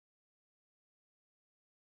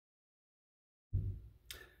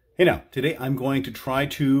Hey now, today I'm going to try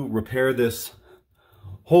to repair this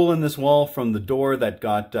hole in this wall from the door that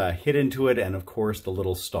got hit into it, and of course the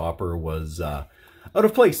little stopper was out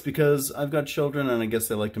of place because I've got children and I guess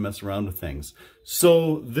they like to mess around with things.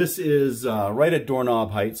 So this is right at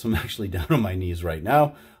doorknob height, so I'm actually down on my knees right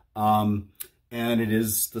now. And it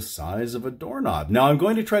is the size of a doorknob. Now I'm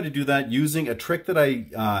going to try to do that using a trick that I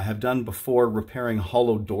have done before repairing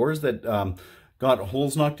hollow doors that got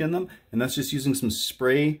holes knocked in them, and that's just using some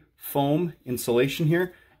spray foam insulation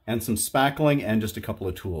here and some spackling and just a couple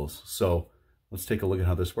of tools. So let's take a look at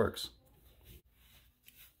how this works.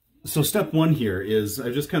 So step one here is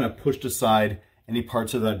I've just kind of pushed aside any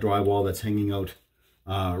parts of that drywall that's hanging out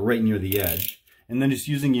right near the edge, and then just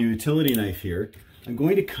using a utility knife here, I'm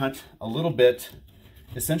going to cut a little bit.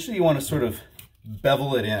 Essentially you want to sort of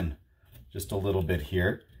bevel it in just a little bit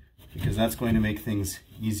here, because that's going to make things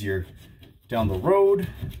easier down the road.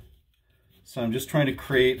 So I'm just trying to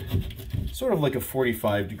create sort of like a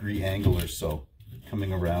 45-degree angle or so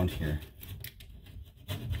coming around here.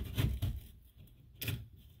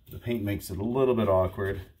 The paint makes it a little bit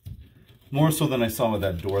awkward, more so than I saw with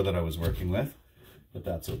that door that I was working with, but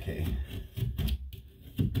that's okay.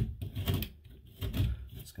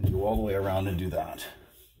 Just going to go all the way around and do that.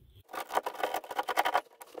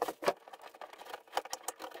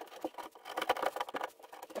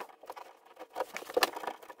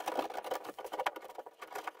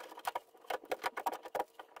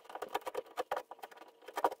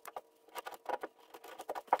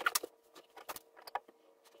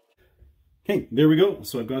 Okay, there we go.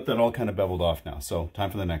 So I've got that all kind of beveled off now. So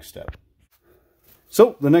time for the next step.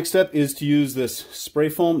 So the next step is to use this spray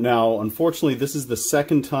foam. Now, unfortunately, this is the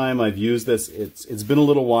second time I've used this. It's been a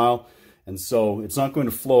little while, and so it's not going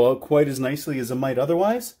to flow out quite as nicely as it might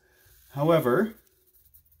otherwise. However,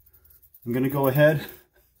 I'm going to go ahead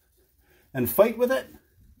and fight with it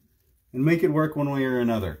and make it work one way or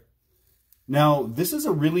another. Now, this is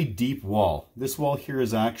a really deep wall. This wall here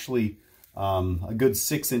is actually a good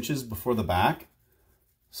 6 inches before the back.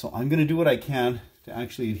 So I'm going to do what I can to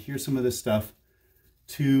actually adhere some of this stuff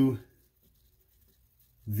to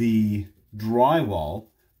the drywall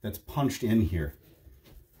that's punched in here,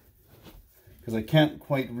 because I can't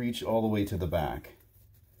quite reach all the way to the back.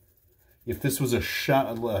 If this was a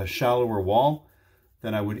shallower wall,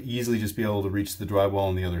 then I would easily just be able to reach the drywall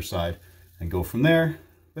on the other side and go from there.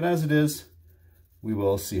 But as it is, we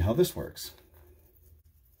will see how this works.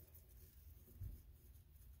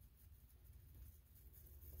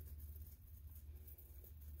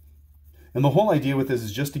 And the whole idea with this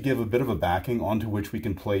is just to give a bit of a backing onto which we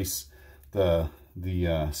can place the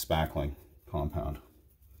spackling compound.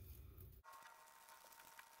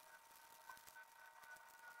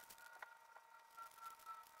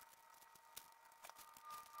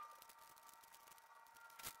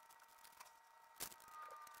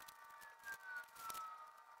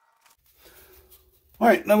 All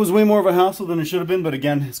right, that was way more of a hassle than it should have been, but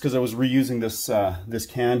again, it's because I was reusing this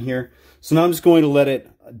can here. So now I'm just going to let it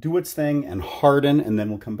do its thing and harden, and then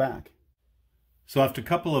we'll come back. So after a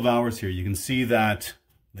couple of hours here, you can see that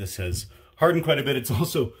this has hardened quite a bit. It's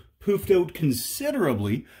also poofed out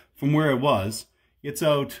considerably from where it was. It's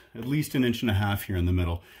out at least 1.5 inches here in the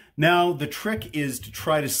middle. Now, the trick is to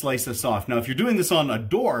try to slice this off. Now, if you're doing this on a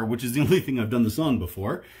door, which is the only thing I've done this on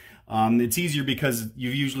before, it's easier because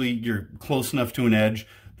you're close enough to an edge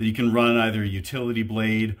that you can run either a utility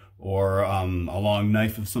blade or a long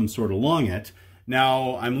knife of some sort along it.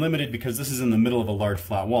 Now, I'm limited because this is in the middle of a large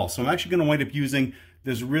flat wall. So I'm actually going to wind up using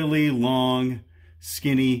this really long,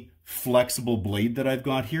 skinny, flexible blade that I've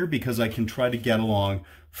got here, because I can try to get along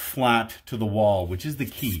flat to the wall, which is the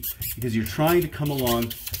key, because you're trying to come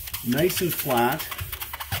along nice and flat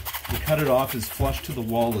and cut it off as flush to the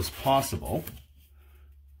wall as possible.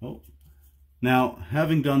 Oh. Now,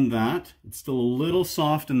 having done that, it's still a little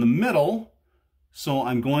soft in the middle, so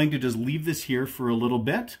I'm going to just leave this here for a little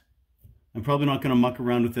bit. I'm probably not going to muck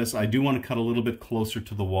around with this. I do want to cut a little bit closer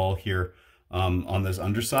to the wall here on this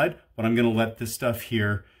underside, but I'm going to let this stuff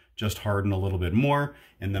here just harden a little bit more,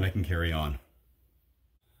 and then I can carry on.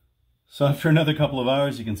 So after another couple of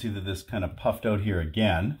hours, you can see that this kind of puffed out here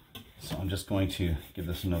again. So I'm just going to give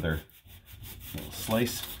this another little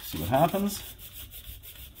slice, see what happens.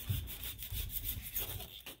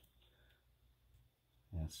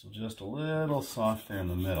 So just a little soft there in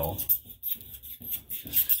the middle.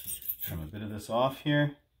 Just trim a bit of this off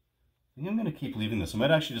here. I think I'm going to keep leaving this. I might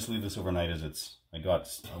actually just leave this overnight, as I got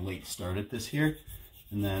a late start at this here.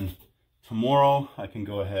 And then tomorrow I can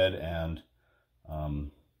go ahead and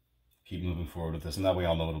keep moving forward with this. And that way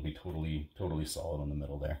I'll know it'll be totally solid in the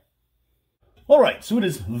middle there. All right, so it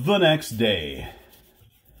is the next day.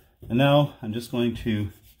 And now I'm just going to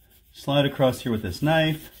slide across here with this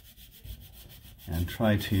knife and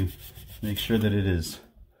try to make sure that it is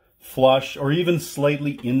flush or even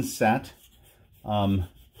slightly inset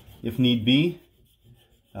if need be.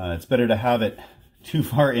 It's better to have it too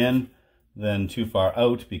far in than too far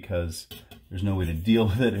out because there's no way to deal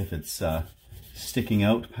with it if it's sticking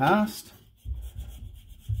out past.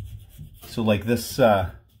 So like this,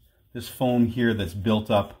 this foam here that's built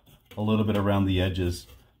up a little bit around the edges,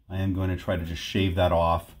 I am going to try to just shave that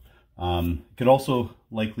off. It could also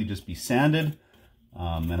likely just be sanded,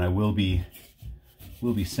 and I will be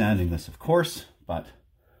sanding this, of course, but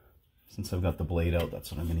since I've got the blade out,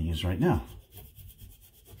 that's what I'm going to use right now.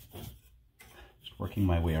 Just working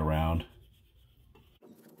my way around.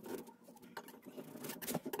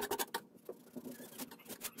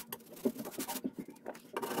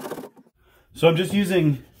 So I'm just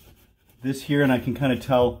using this here, and I can kind of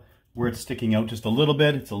tell where it's sticking out just a little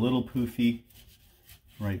bit. It's a little poofy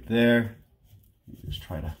right there. Just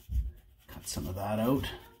try to cut some of that out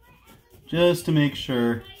just to make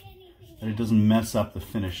sure that it doesn't mess up the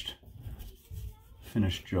finished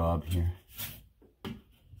job here.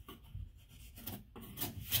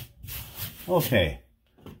 Okay,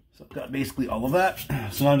 so I've got basically all of that.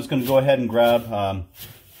 So now I'm just going to go ahead and grab a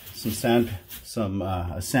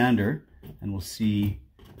sander, and we'll see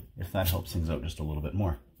if that helps things out just a little bit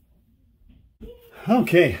more.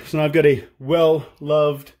 Okay, so now I've got a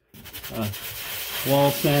well-loved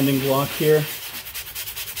wall sanding block here.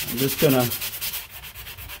 I'm just gonna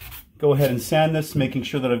go ahead and sand this, making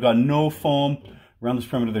sure that I've got no foam around this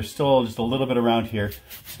perimeter. There's still just a little bit around here.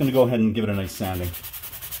 Just gonna go ahead and give it a nice sanding.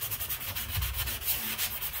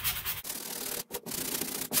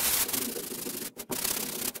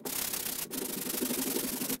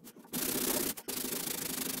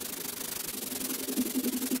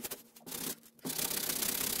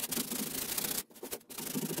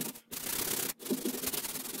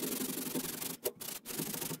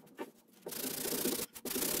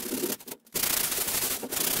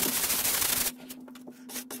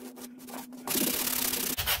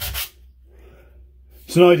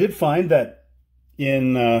 So now I did find that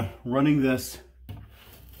in running this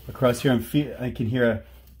across here, I can hear a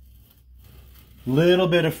little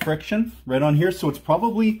bit of friction right on here. So it's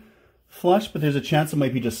probably flush, but there's a chance it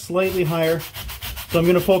might be just slightly higher. So I'm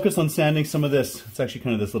going to focus on sanding some of this. It's actually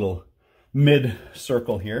kind of this little mid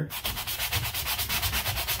circle here.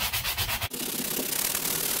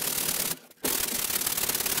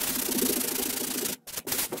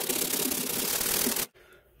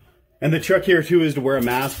 And the trick here too is to wear a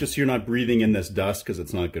mask just so you're not breathing in this dust, because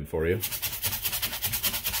it's not good for you. If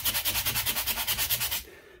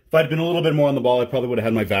I'd been a little bit more on the ball, I probably would have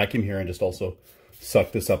had my vacuum here and just also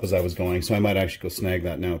sucked this up as I was going. So I might actually go snag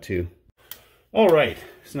that now too. All right,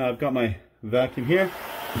 so now I've got my vacuum here.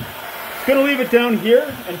 Gonna leave it down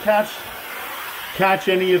here and catch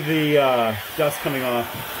any of the dust coming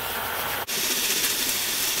off.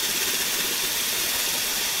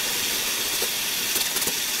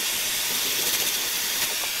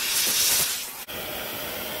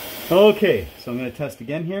 Okay, so I'm going to test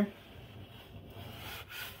again here.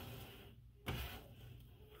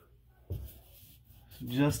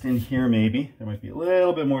 Just in here maybe. There might be a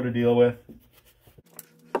little bit more to deal with.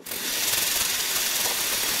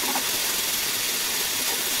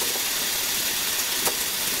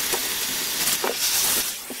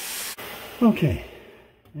 Okay.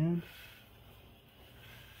 And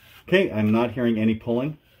okay, I'm not hearing any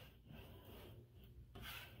pulling.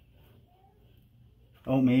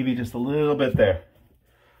 Oh, maybe just a little bit there.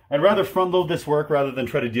 I'd rather front load this work rather than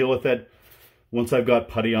try to deal with it once I've got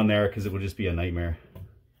putty on there, because it would just be a nightmare.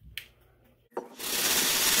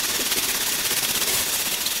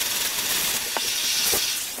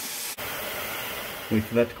 Wait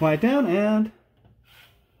for that to quiet down, and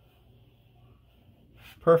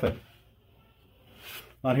perfect.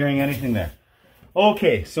 Not hearing anything there.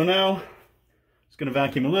 Okay, so now just going to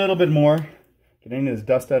vacuum a little bit more, get any of this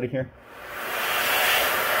dust out of here.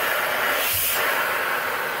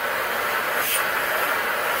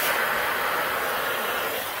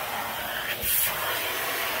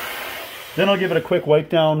 Then I'll give it a quick wipe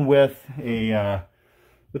down with the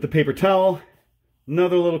paper towel,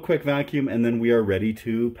 another little quick vacuum, and then we are ready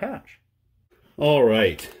to patch. All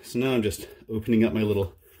right, so now I'm just opening up my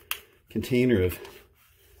little container of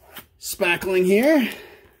spackling here.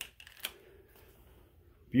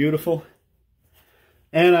 Beautiful.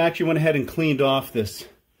 And I actually went ahead and cleaned off this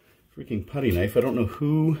freaking putty knife. I don't know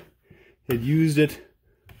who had used it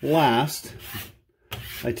last.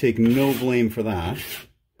 I take no blame for that.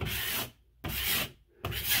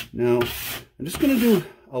 Now, I'm just going to do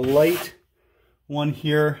a light one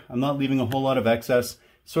here. I'm not leaving a whole lot of excess.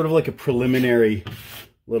 Sort of like a preliminary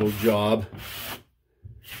little job.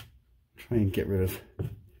 Try and get rid of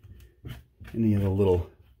any of the little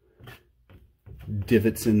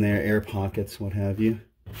divots in there, air pockets, what have you.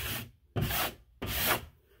 Yeah,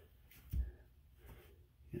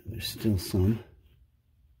 there's still some.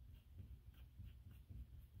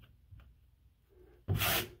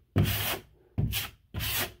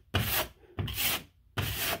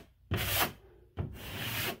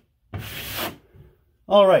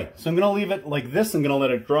 All right, so I'm gonna leave it like this. I'm gonna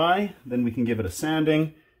let it dry, then we can give it a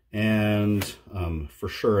sanding, and for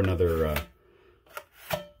sure another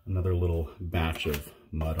little batch of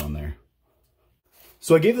mud on there.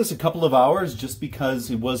 So I gave this a couple of hours just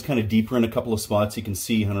because it was kind of deeper in a couple of spots. You can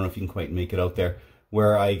see, I don't know if you can quite make it out there,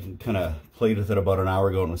 where I kind of played with it about an hour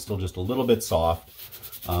ago and it was still just a little bit soft.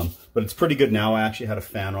 But it's pretty good now. I actually had a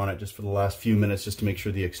fan on it just for the last few minutes just to make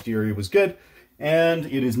sure the exterior was good. And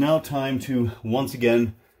it is now time to, once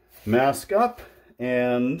again, mask up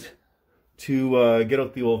and to get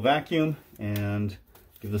out the old vacuum and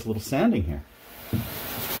give this a little sanding here.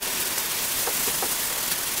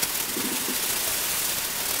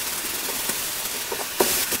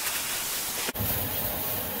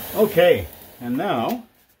 Okay, and now,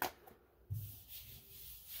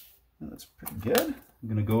 that's pretty good. I'm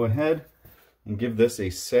going to go ahead and give this a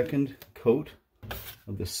second coat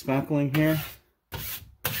of the spackling here.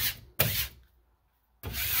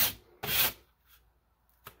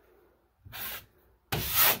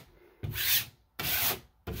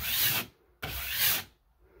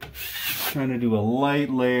 Trying to do a light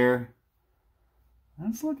layer.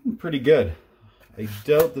 That's looking pretty good. I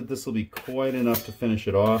doubt that this will be quite enough to finish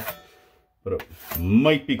it off, but it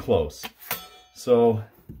might be close. So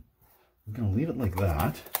I'm going to leave it like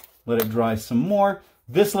that. Let it dry some more.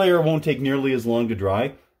 This layer won't take nearly as long to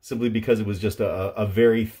dry, simply because it was just a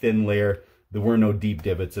very thin layer. There were no deep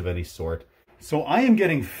divots of any sort. So I am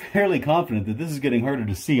getting fairly confident that this is getting harder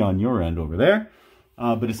to see on your end over there.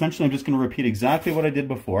 But essentially I'm just going to repeat exactly what I did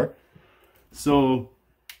before. So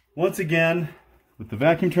once again, with the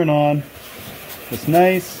vacuum turned on, just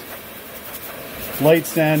nice, light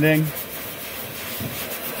sanding.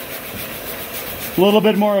 A little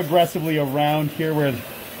bit more aggressively around here where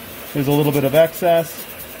there's a little bit of excess.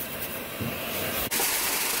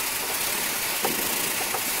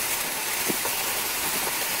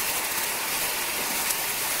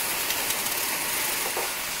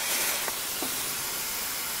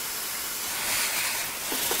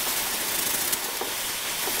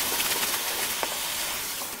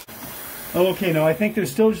 Okay, now I think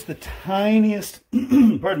there's still just the tiniest,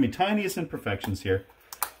 pardon me, tiniest imperfections here.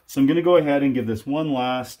 So I'm going to go ahead and give this one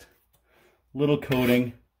last little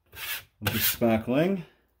coating of the spackling.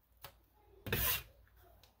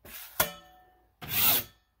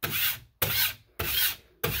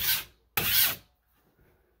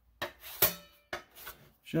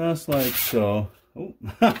 Just like so. Oh,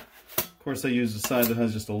 of course I used the side that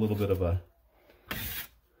has just a little bit of a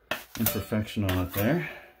imperfection on it there.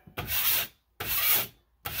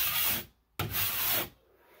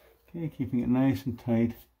 Okay, keeping it nice and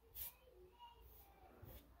tight.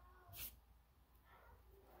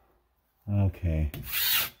 Okay.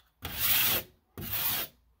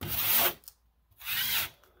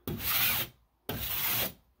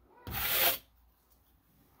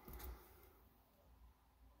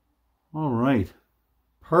 All right.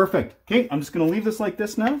 Perfect. Okay, I'm just going to leave this like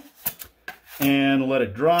this now and let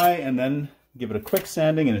it dry and then give it a quick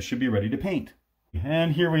sanding and it should be ready to paint.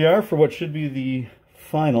 And here we are for what should be the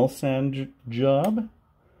final sand job.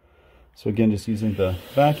 So again, just using the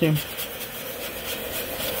vacuum.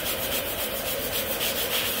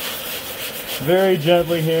 Very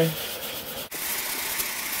gently here.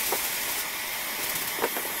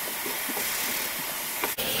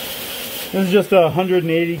 This is just a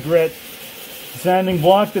 180 grit sanding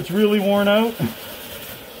block that's really worn out.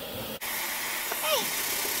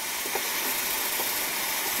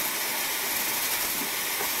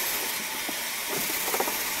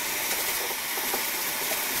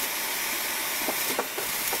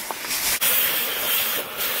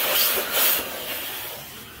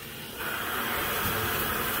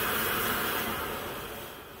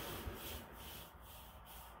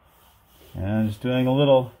 And just doing a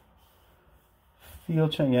little feel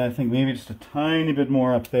check. Yeah, I think maybe just a tiny bit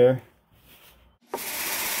more up there.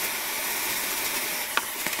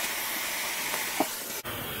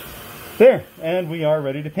 There, and we are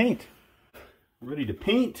ready to paint. Ready to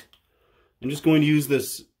paint. I'm just going to use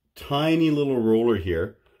this tiny little roller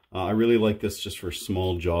here. I really like this just for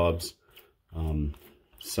small jobs.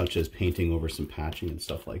 such as painting over some patching and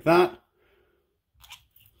stuff like that.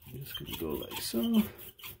 I'm just going to go like so.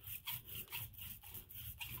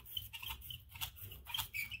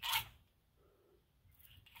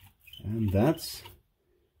 And that's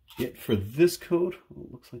it for this coat. Oh,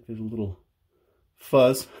 it looks like there's a little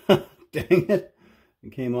fuzz. Dang it.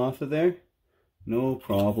 It came off of there. No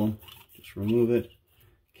problem. Just remove it.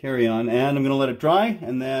 Carry on. And I'm going to let it dry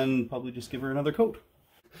and then probably just give her another coat.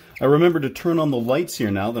 I remember to turn on the lights here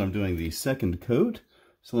now that I'm doing the second coat.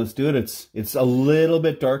 So let's do it. It's a little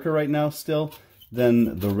bit darker right now still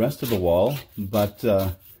than the rest of the wall. But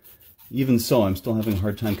even so, I'm still having a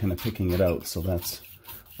hard time kind of picking it out. So that's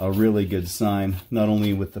a really good sign, not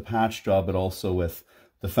only with the patch job, but also with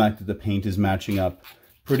the fact that the paint is matching up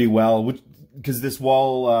pretty well, because this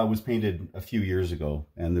wall was painted a few years ago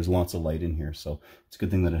and there's lots of light in here. So it's a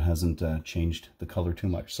good thing that it hasn't changed the color too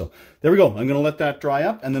much. So there we go. I'm going to let that dry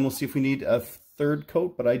up and then we'll see if we need a third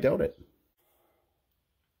coat, but I doubt it.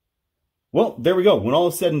 Well, there we go. When all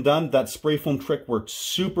is said and done, that spray foam trick worked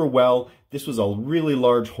super well. This was a really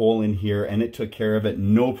large hole in here and it took care of it,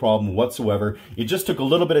 no problem whatsoever. It just took a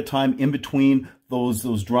little bit of time in between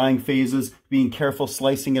those drying phases, being careful,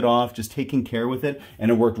 slicing it off, just taking care with it,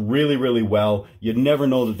 and it worked really, really well. You'd never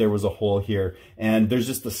know that there was a hole here. And there's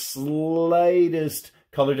just the slightest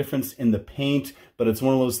color difference in the paint, but it's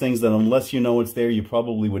one of those things that unless you know it's there, you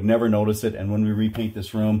probably would never notice it. And when we repaint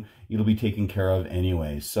this room, it'll be taken care of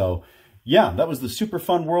anyway. So yeah, that was the super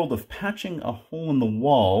fun world of patching a hole in the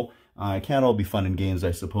wall. It can't all be fun and games,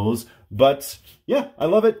 I suppose. But yeah, I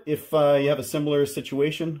love it. If you have a similar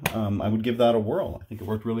situation, I would give that a whirl. I think it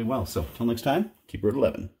worked really well. So until next time, keep her at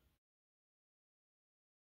 11.